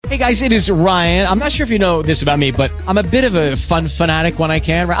Hey guys, it is Ryan. I'm not sure if you know this about me, but I'm a bit of a fun fanatic when I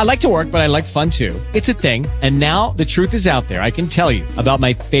can. I like to work, but I like fun too. It's a thing. And now the truth is out there. I can tell you about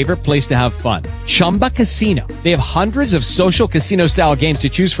my favorite place to have fun. Chumba Casino. They have hundreds of social casino style games to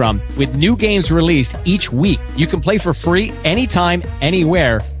choose from with new games released each week. You can play for free anytime,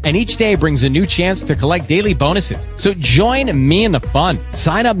 anywhere. And each day brings a new chance to collect daily bonuses. So join me in the fun.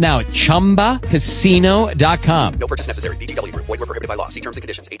 Sign up now at ChumbaCasino.com. No purchase necessary. VGW Group. Void where prohibited by law. See terms and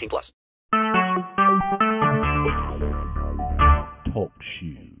conditions. 18+. Talk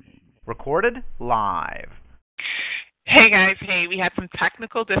shoes. Recorded live. Hey guys, we had some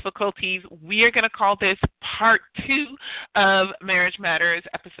technical difficulties. We are going to call this part 2 of Marriage Matters,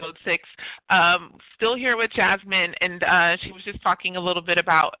 episode 6. Still here with Jasmine, and she was just talking a little bit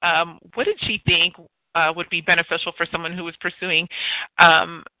about what did she think would be beneficial for someone who was pursuing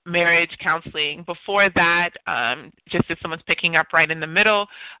marriage counseling. Before that, just as someone's picking up right in the middle,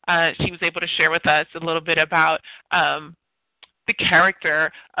 she was able to share with us a little bit about the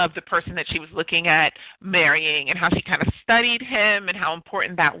character of the person that she was looking at marrying and how she kind of studied him and how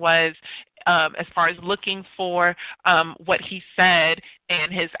important that was as far as looking for what he said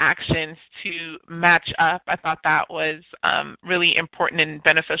and his actions to match up. I thought that was really important and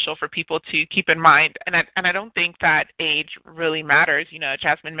beneficial for people to keep in mind. And I don't think that age really matters. You know,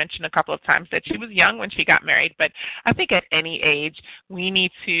 Jasmine mentioned a couple of times that she was young when she got married, but I think at any age we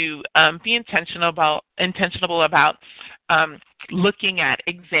need to be intentional about looking at,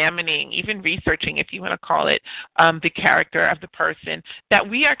 examining, even researching, if you want to call it, the character of the person that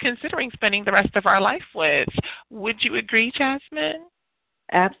we are considering spending the rest of our life with. Would you agree, Jasmine?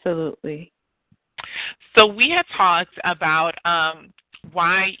 Absolutely. So we had talked about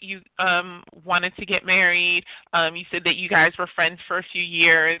why you wanted to get married. You said that you guys were friends for a few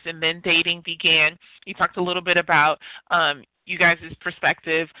years and then dating began. You talked a little bit about you guys'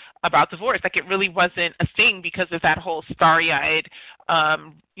 perspective about divorce. Like it really wasn't a thing because of that whole starry-eyed,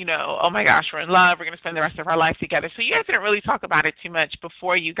 oh my gosh, we're in love, we're going to spend the rest of our life together. So you guys didn't really talk about it too much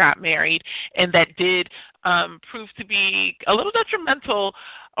before you got married, and that did prove to be a little detrimental,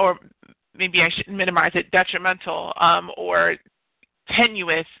 or maybe I shouldn't minimize it, detrimental or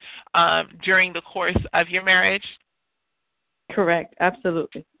tenuous during the course of your marriage. Correct.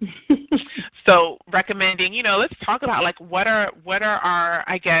 Absolutely. So recommending, let's talk about like what are our,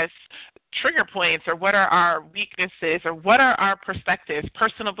 I guess, trigger points, or what are our weaknesses, or what are our perspectives,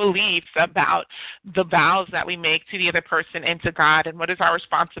 personal beliefs about the vows that we make to the other person and to God, and what is our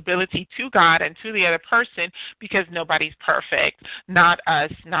responsibility to God and to the other person, because nobody's perfect, not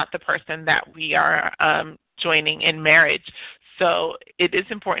us, not the person that we are joining in marriage. So it is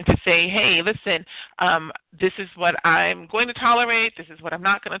important to say, hey, listen, this is what I'm going to tolerate, this is what I'm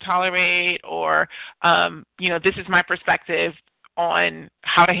not going to tolerate, or, this is my perspective on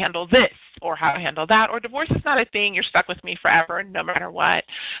how to handle this or how to handle that, or divorce is not a thing, you're stuck with me forever, no matter what,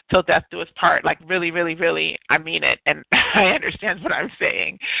 till death do us part. Like really, really, really, I mean it, and I understand what I'm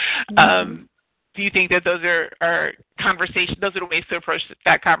saying. Mm-hmm. Do you think that those are conversations, those are the ways to approach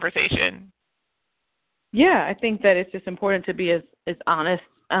that conversation? Yeah, I think that it's just important to be as honest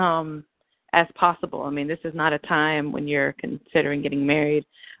as possible. I mean, this is not a time when you're considering getting married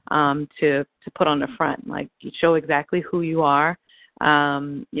to put on the front. Like, you show exactly who you are,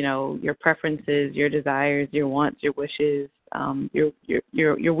 your preferences, your desires, your wants, your wishes,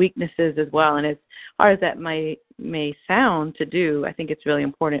 your weaknesses as well. And as hard as that may sound to do, I think it's really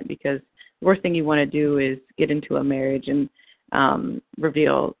important, because the worst thing you want to do is get into a marriage and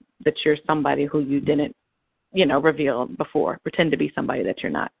reveal that you're somebody who you didn't reveal before, pretend to be somebody that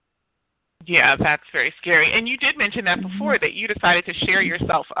you're not. Yeah, that's very scary. And you did mention that before, that you decided to share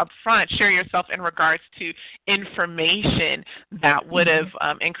yourself up front, share yourself in regards to information that would have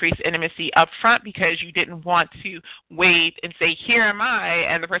increased intimacy up front, because you didn't want to wait and say, here am I,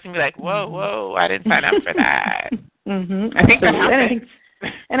 and the person be like, whoa, I didn't sign up for that. Mm-hmm. I think that happened.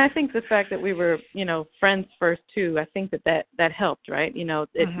 And I think the fact that we were, friends first too, I think that helped, right? We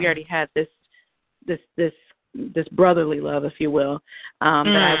already had this brotherly love, if you will,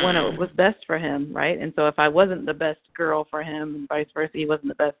 that I wanted was best for him, right? And so if I wasn't the best girl for him, and vice versa, he wasn't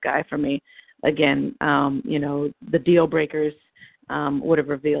the best guy for me, again, the deal breakers would have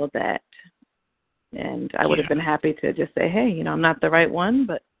revealed that. And I would have been happy to just say, hey, I'm not the right one,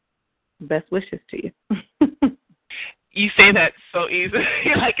 but best wishes to you. You say that so easily,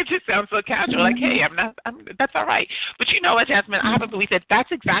 like it just sounds so casual, like, hey, that's all right. But you know what, Jasmine, I have a belief that that's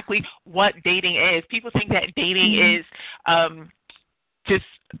exactly what dating is. People think that dating is just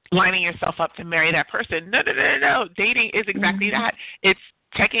lining yourself up to marry that person. No. Dating is exactly that. It's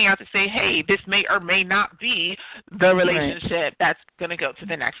checking out to say, hey, this may or may not be the relationship that's going to go to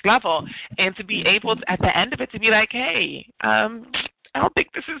the next level. And to be able to, at the end of it, to be like, hey, I don't think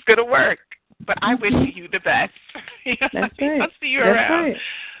this is going to work, but I wish you the best. That's right. I'll see you That's around. Right.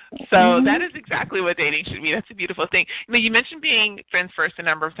 So that is exactly what dating should be. That's a beautiful thing. You mentioned being friends first a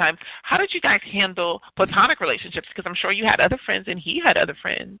number of times. How did you guys handle platonic relationships? Because I'm sure you had other friends and he had other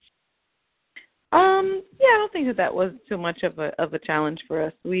friends. Yeah, I don't think that was too much of a challenge for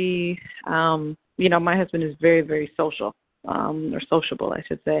us. We, my husband is very, very social, or sociable, I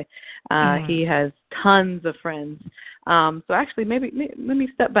should say. He has tons of friends. So actually, maybe let me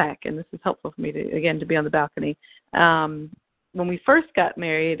step back, and this is helpful for me to be on the balcony. When we first got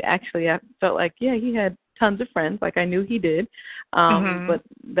married, actually, I felt like, he had tons of friends, like I knew he did. But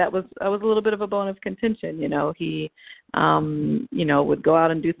I was a little bit of a bone of contention. He, would go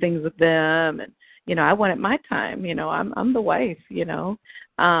out and do things with them, and I wanted my time. I'm the wife. So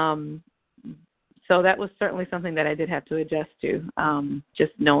that was certainly something that I did have to adjust to.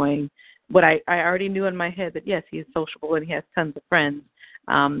 Just knowing what I already knew in my head, that yes, he is sociable and he has tons of friends,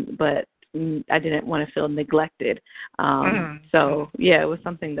 but I didn't want to feel neglected. So it was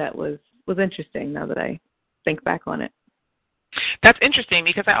something that was interesting now that I think back on it. That's interesting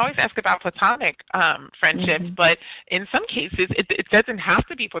because I always ask about platonic friendships, but in some cases it doesn't have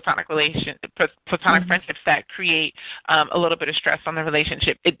to be platonic friendships that create a little bit of stress on the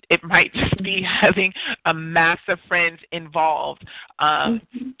relationship. It might just be having a mass of friends involved,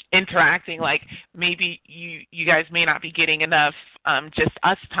 interacting. Like maybe you guys may not be getting enough just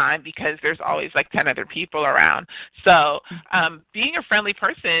us time because there's always like 10 other people around. So being a friendly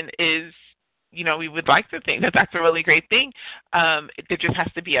person is, we would like to think that that's a really great thing. There just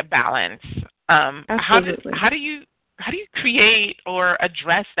has to be a balance. Absolutely. How do you create or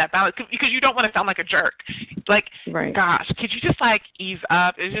address that balance? Because you don't want to sound like a jerk. Like, gosh, could you just like ease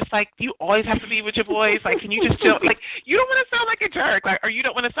up? It's just like, do you always have to be with your boys? Like, can you just chill? Like, you don't want to sound like a jerk, like, or you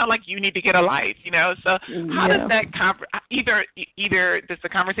don't want to sound like you need to get a life, So how does that either does the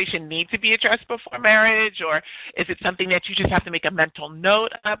conversation need to be addressed before marriage, or is it something that you just have to make a mental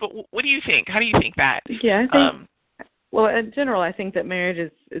note of? But what do you think? How do you think that? Yeah, I think. Well, in general, I think that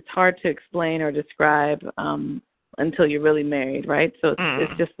marriage is hard to explain or describe until you're really married, right? So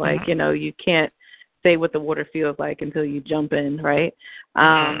it's just like, you can't say what the water feels like until you jump in, right?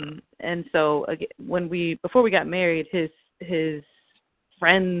 And so before we got married, his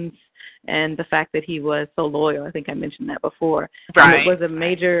friends and the fact that he was so loyal, I think I mentioned that before, it was a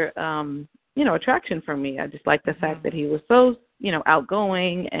major, attraction for me. I just liked the fact that he was so,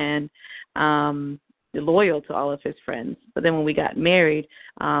 outgoing and loyal to all of his friends. But then when we got married,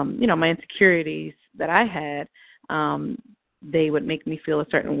 my insecurities that I had, they would make me feel a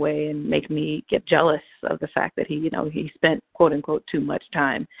certain way and make me get jealous of the fact that he spent, quote unquote, too much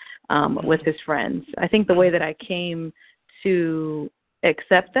time with his friends. I think the way that I came to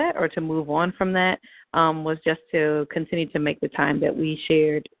accept that or to move on from that was just to continue to make the time that we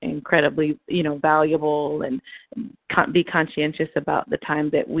shared incredibly, valuable, and be conscientious about the time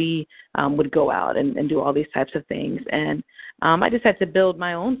that we would go out and do all these types of things. And I just had to build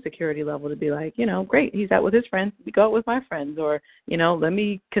my own security level to be like, great, he's out with his friends, we go out with my friends, or, let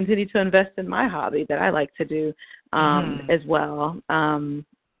me continue to invest in my hobby that I like to do as well.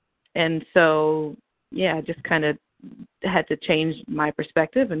 And so, I just kind of had to change my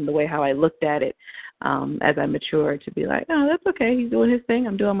perspective and the way how I looked at it as I matured, to be like, oh, that's okay. He's doing his thing.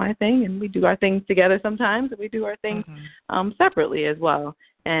 I'm doing my thing. And we do our things together sometimes, and we do our things separately as well.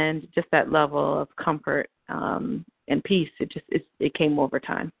 And just that level of comfort and peace, it came over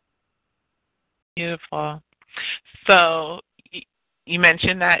time. Beautiful. So you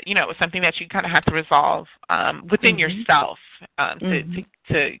mentioned that, it was something that you kind of had to resolve within yourself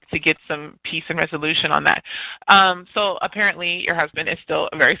to get some peace and resolution on that. So apparently your husband is still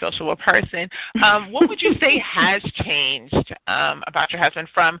a very sociable person. What would you say has changed about your husband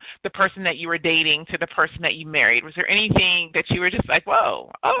from the person that you were dating to the person that you married? Was there anything that you were just like,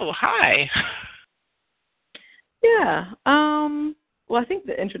 whoa, oh, hi? Yeah. Well, I think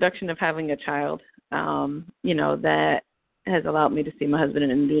the introduction of having a child, that has allowed me to see my husband in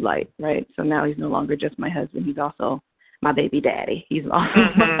a new light, right? So now he's no longer just my husband. He's also my baby daddy. He's also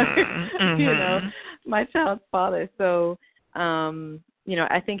my child's father. So,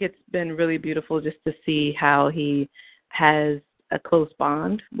 I think it's been really beautiful just to see how he has a close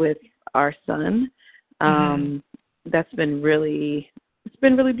bond with our son. That's been really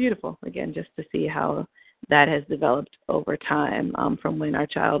beautiful, again, just to see how that has developed over time, from when our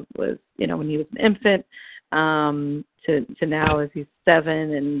child was, when he was an infant, to now as he's 7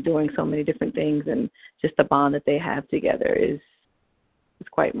 and doing so many different things, and just the bond that they have together is is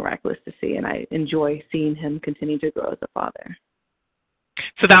quite miraculous to see, and I enjoy seeing him continue to grow as a father.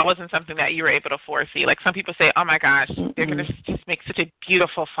 So that wasn't something that you were able to foresee. Like some people say, oh, my gosh, they're going to just make such a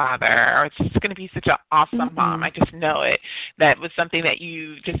beautiful father, or it's just going to be such an awesome mom. I just know it. That was something that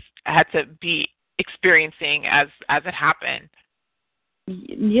you just had to be experiencing as it happened.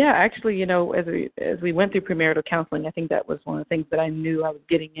 Yeah, actually, as we went through premarital counseling, I think that was one of the things that I knew I was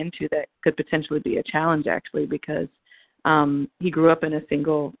getting into that could potentially be a challenge, actually, because he grew up in a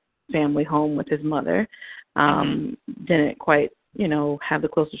single family home with his mother, didn't quite have the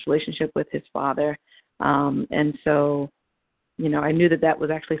closest relationship with his father. And so, I knew that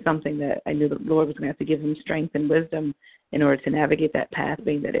was actually something that I knew the Lord was going to have to give him strength and wisdom in order to navigate that path,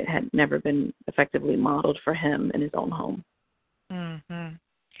 being that it had never been effectively modeled for him in his own home. Mm-hmm.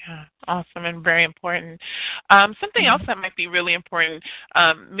 Yeah, awesome and very important. Something else that might be really important,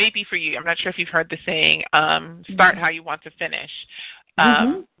 maybe for you, I'm not sure if you've heard the saying, start how you want to finish.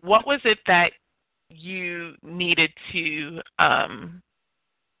 What was it that you needed to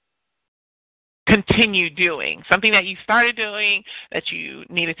continue doing? Something that you started doing that you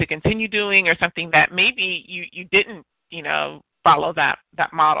needed to continue doing, or something that maybe you didn't, follow that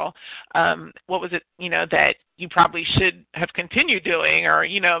model? What was it, that you probably should have continued doing, or,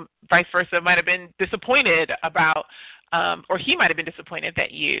 vice versa, might have been disappointed about, or he might have been disappointed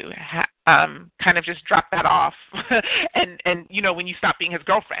that you kind of just dropped that off and when you stopped being his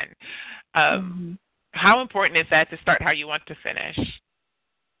girlfriend. How important is that to start how you want to finish?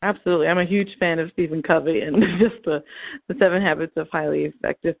 Absolutely. I'm a huge fan of Stephen Covey and just the 7 habits of highly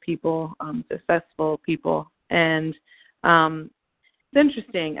effective people, successful people. And it's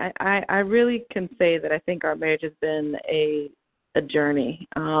interesting. I really can say that I think our marriage has been a journey.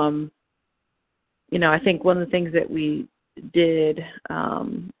 I think one of the things that we did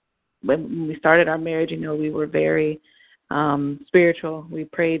when we started our marriage, we were very spiritual. We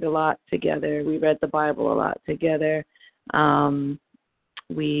prayed a lot together. We read the Bible a lot together.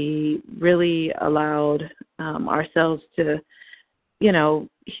 We really allowed ourselves to,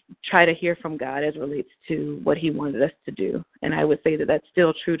 try to hear from God as it relates to what he wanted us to do. And I would say that that's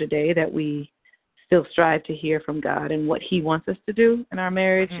still true today, that we still strive to hear from God and what he wants us to do in our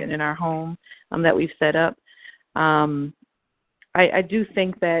marriage and in our home that we've set up. I do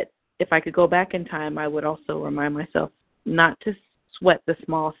think that if I could go back in time, I would also remind myself not to sweat the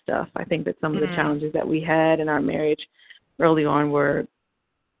small stuff. I think that some of the challenges that we had in our marriage early on were,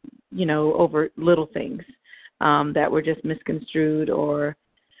 over little things that were just misconstrued or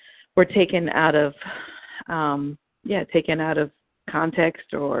were taken out of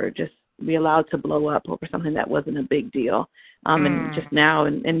context, or just be allowed to blow up over something that wasn't a big deal. And just now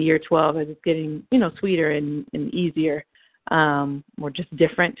in year 12, as it's getting, sweeter and easier, or just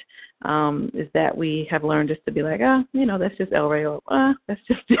different, is that we have learned just to be like, that's just El Rey, or that's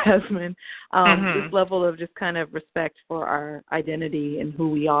just Jasmine. This level of just kind of respect for our identity and who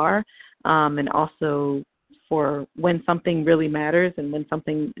we are, and also for when something really matters and when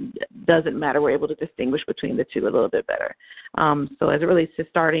something doesn't matter, we're able to distinguish between the two a little bit better. So as it relates to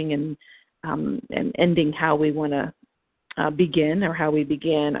starting and ending how we want to begin, or how we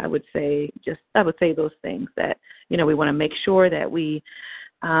began, I would say those things, that, we want to make sure that we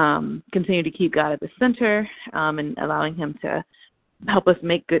continue to keep God at the center, and allowing him to help us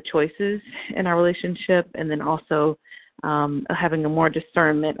make good choices in our relationship, and then also having a more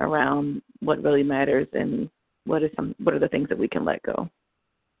discernment around what really matters and what are the things that we can let go.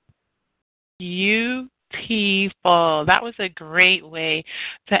 Beautiful. That was a great way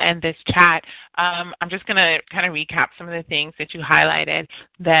to end this chat. I'm just going to kind of recap some of the things that you highlighted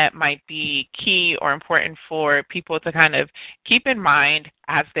that might be key or important for people to kind of keep in mind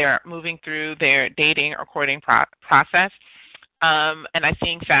as they're moving through their dating or courting process. And I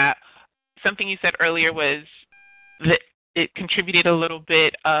think that something you said earlier was that it contributed a little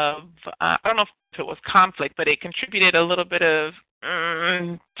bit of, I don't know if it was conflict, but it contributed a little bit of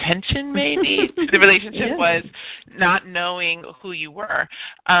tension maybe to the relationship, was not knowing who you were.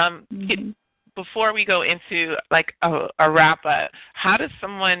 Before we go into like a wrap up, how does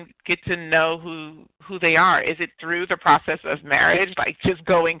someone get to know who they are? Is it through the process of marriage, like just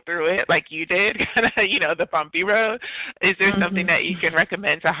going through it like you did, kind of, the bumpy road? Is there something that you can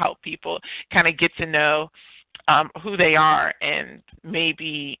recommend to help people kind of get to know who they are, and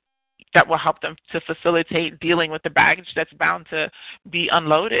maybe that will help them to facilitate dealing with the baggage that's bound to be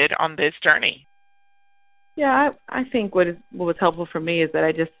unloaded on this journey? Yeah, I think what was helpful for me is that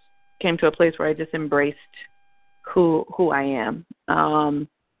I just came to a place where I just embraced who I am, and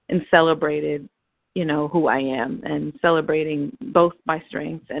celebrated who I am and celebrating both my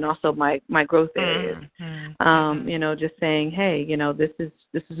strengths and also my growth areas. Just saying, hey, this is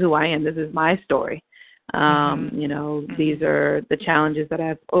who I am. This is my story. These are the challenges that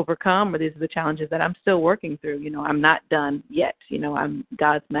I've overcome, or these are the challenges that I'm still working through. I'm not done yet. I'm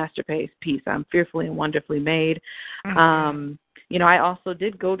God's masterpiece. I'm fearfully and wonderfully made. I also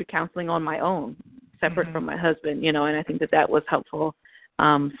did go to counseling on my own, separate from my husband, and I think that was helpful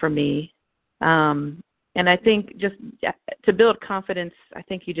for me. And I think just to build confidence, I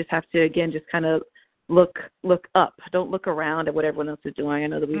think you just have to, again, just kind of look up. Don't look around at what everyone else is doing. I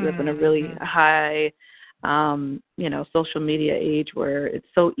know that we live in a really high, social media age where it's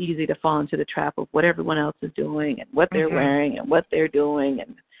so easy to fall into the trap of what everyone else is doing and what they're wearing and what they're doing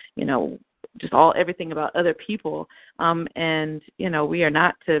and, just everything about other people. And we are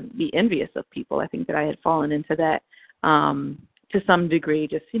not to be envious of people. I think that I had fallen into that to some degree,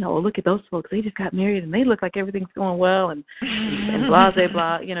 just, look at those folks. They just got married and they look like everything's going well and blah, blah,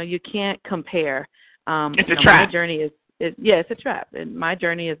 blah. You can't compare. It's a trap. My journey is it's a trap. And my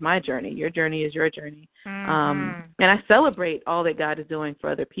journey is my journey. Your journey is your journey. And I celebrate all that God is doing for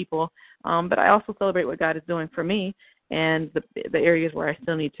other people, but I also celebrate what God is doing for me and the areas where I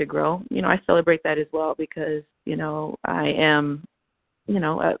still need to grow. I celebrate that as well because, I am,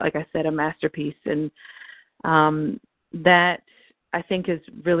 like I said, a masterpiece. And that I think is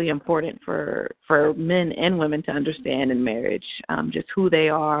really important for men and women to understand in marriage, just who they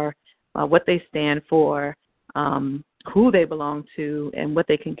are, what they stand for, who they belong to, and what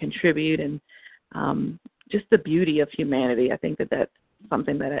they can contribute, and just the beauty of humanity. I think that that's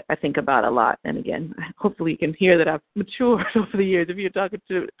something that I think about a lot. And again, hopefully you can hear that I've matured over the years. If you talked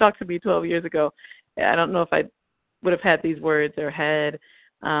to me 12 years ago, I don't know if I would have had these words or had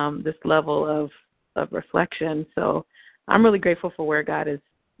this level of reflection. So I'm really grateful for where God has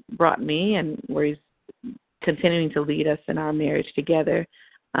brought me and where he's continuing to lead us in our marriage together.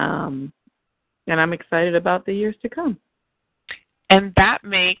 And I'm excited about the years to come. And that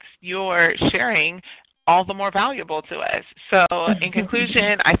makes your sharing all the more valuable to us. So in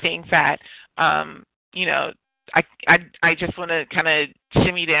conclusion, I think that, I just want to kind of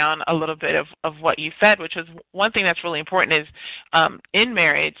shimmy down a little bit of what you said, which was one thing that's really important is in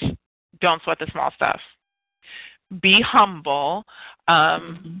marriage, don't sweat the small stuff. Be humble,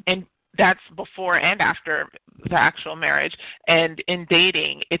 and that's before and after the actual marriage. And in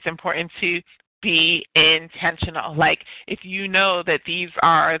dating, it's important to be intentional. Like, if you know that these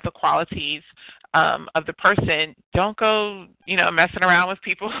are the qualities of the person, don't go, messing around with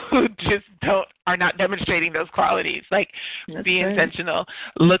people who just are not demonstrating those qualities. Like, be intentional,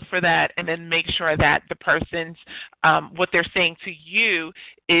 look for that, and then make sure that the person's, what they're saying to you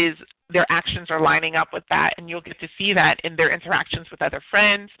is their actions are lining up with that, and you'll get to see that in their interactions with other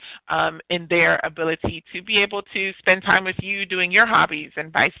friends, in their ability to be able to spend time with you doing your hobbies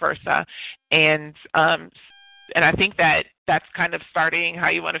and vice versa. And I think that that's kind of starting how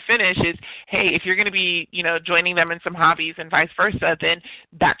you want to finish is, hey, if you're going to be, joining them in some hobbies and vice versa, then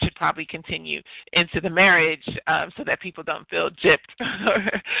that should probably continue into the marriage so that people don't feel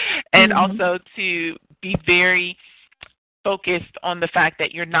gypped. And also to be very focused on the fact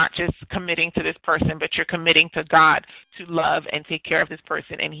that you're not just committing to this person, but you're committing to God to love and take care of this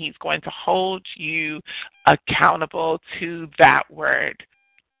person, and he's going to hold you accountable to that word.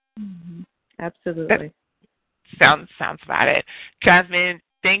 Absolutely. Sounds about it. Jasmine,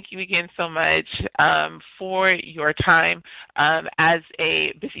 thank you again so much for your time as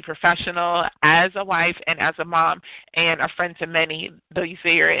a busy professional, as a wife, and as a mom, and a friend to many. Though you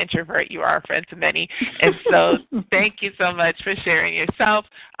say you're an introvert, you are a friend to many. And so thank you so much for sharing yourself,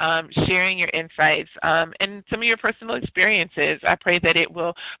 sharing your insights, and some of your personal experiences. I pray that it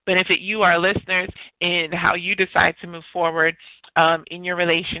will benefit you, our listeners, in how you decide to move forward in your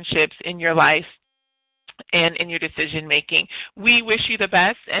relationships, in your life, and in your decision making. We wish you the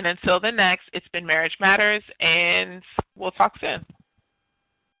best, and until the next, it's been Marriage Matters, and we'll talk soon.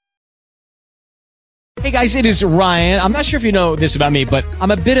 Hey guys, it is Ryan. I'm not sure if you know this about me, but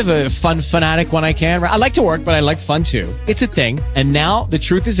I'm a bit of a fun fanatic when I can. I like to work, but I like fun too. It's a thing. And now the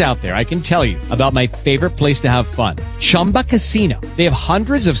truth is out there. I can tell you about my favorite place to have fun. Chumba Casino. They have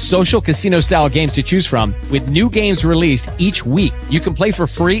hundreds of social casino style games to choose from with new games released each week. You can play for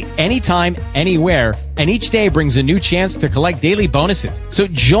free anytime, anywhere. And each day brings a new chance to collect daily bonuses. So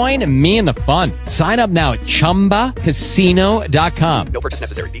join me in the fun. Sign up now at ChumbaCasino.com. No purchase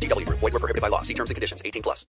necessary. VGW Group. Void where prohibited by law. See terms and conditions. 18+.